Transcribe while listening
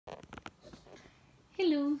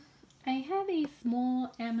Hello, I have a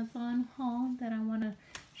small Amazon haul that I want to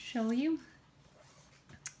show you.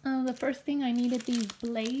 The first thing, I needed these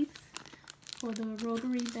blades for the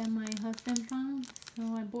rotary that my husband found.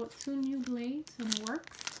 So I bought 2 new blades and it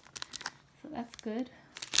works. So that's good.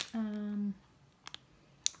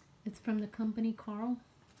 It's from the company Carl.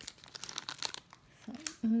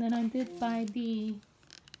 And then I did buy the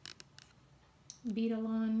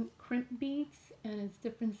Beadalon crimp beads, and it's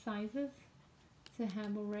different sizes to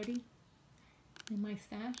have already in my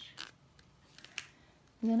stash.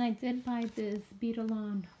 And then I did buy this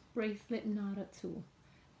Beadalon bracelet knot tool.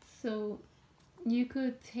 So you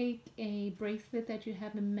could take a bracelet that you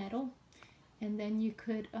have in metal, and then you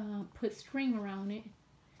could put string around it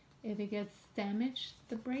if it gets damaged,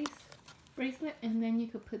 the bracelet, and then you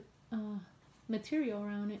could put material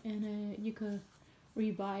around it, and you could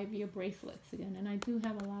revive your bracelets again. And I do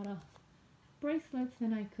have a lot of bracelets,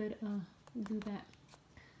 and I could do that.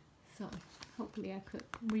 So hopefully I could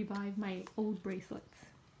revive my old bracelets.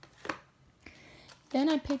 Then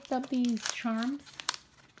I picked up these charms.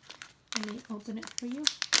 Let me open it for you.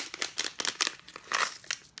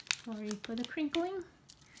 Sorry for the crinkling.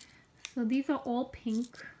 So these are all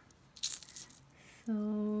pink.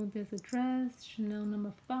 So there's a dress, Chanel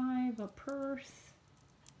No. 5, a purse,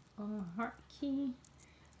 a heart key,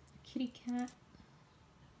 a kitty cat,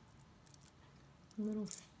 a little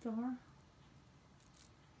star,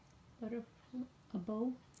 butterfly, a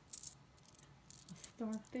bow, a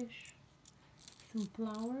starfish, some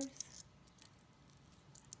flowers,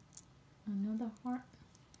 another heart,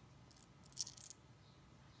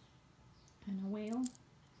 and a whale,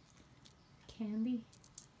 candy,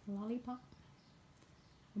 a lollipop,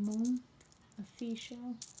 a moon, a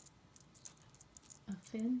seashell, a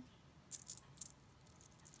fin,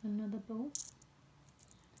 another bow,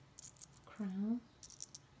 crown,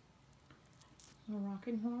 a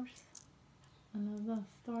rocking horse, another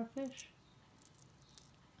starfish,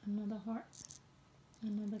 another heart,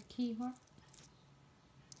 another key heart,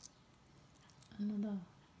 another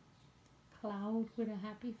cloud with a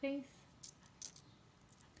happy face,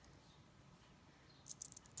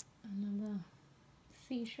 another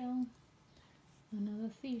seashell, another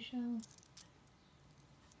seashell,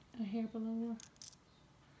 a hair blower,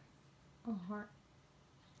 a heart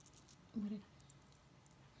with a,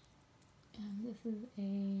 and this is a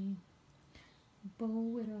bow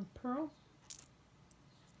with a pearl,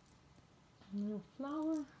 a little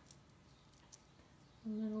flower, a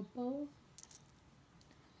little bow,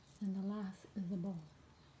 and the last is a bow.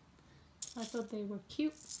 I thought they were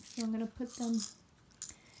cute, so I'm going to put them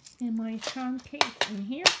in my charm case in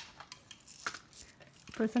here.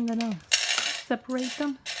 First I'm going to separate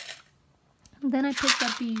them. Then I picked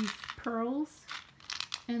up these pearls,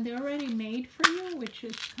 and they're already made for you, which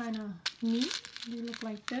is kind of neat. They look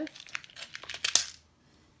like this.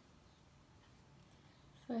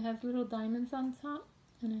 So it has little diamonds on top,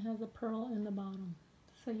 and it has a pearl in the bottom.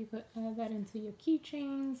 So you could add that into your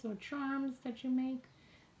keychains or charms that you make.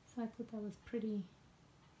 So I thought that was pretty.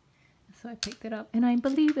 So I picked it up, and I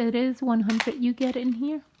believe it is 100 you get in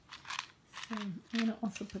here. So I'm going to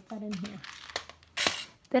also put that in here.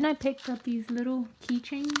 Then I picked up these little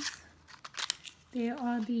keychains. They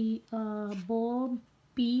are the ball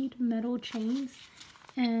bead metal chains,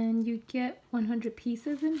 and you get 100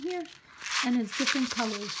 pieces in here, and it's different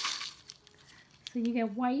colors. So you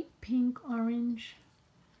get white, pink, orange,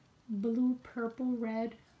 blue, purple,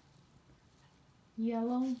 red,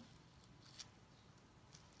 yellow,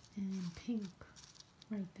 and pink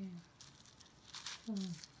right there. So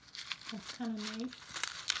that's kind of nice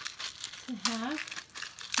to have.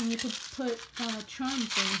 And you could put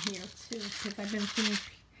charms in here too, because I've been seeing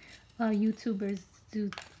YouTubers do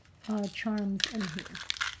charms in here.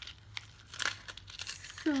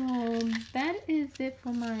 So that is it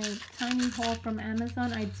for my tiny haul from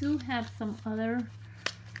Amazon. I do have some other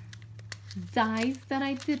dies that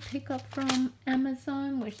I did pick up from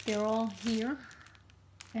Amazon, which they're all here,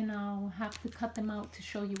 and I'll have to cut them out to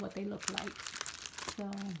show you what they look like. So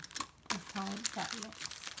that's how that looks.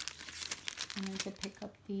 And I did pick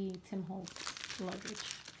up the Tim Holtz luggage.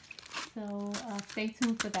 So stay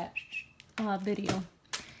tuned for that video.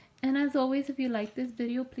 And as always, if you like this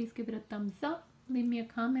video, please give it a thumbs up. Leave me a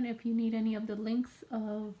comment if you need any of the links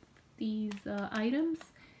of these items.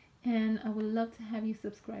 And I would love to have you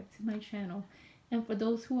subscribe to my channel. And for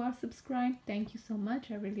those who are subscribed, thank you so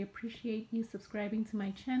much. I really appreciate you subscribing to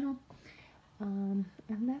my channel. And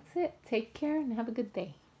that's it. Take care and have a good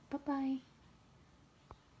day. Bye-bye.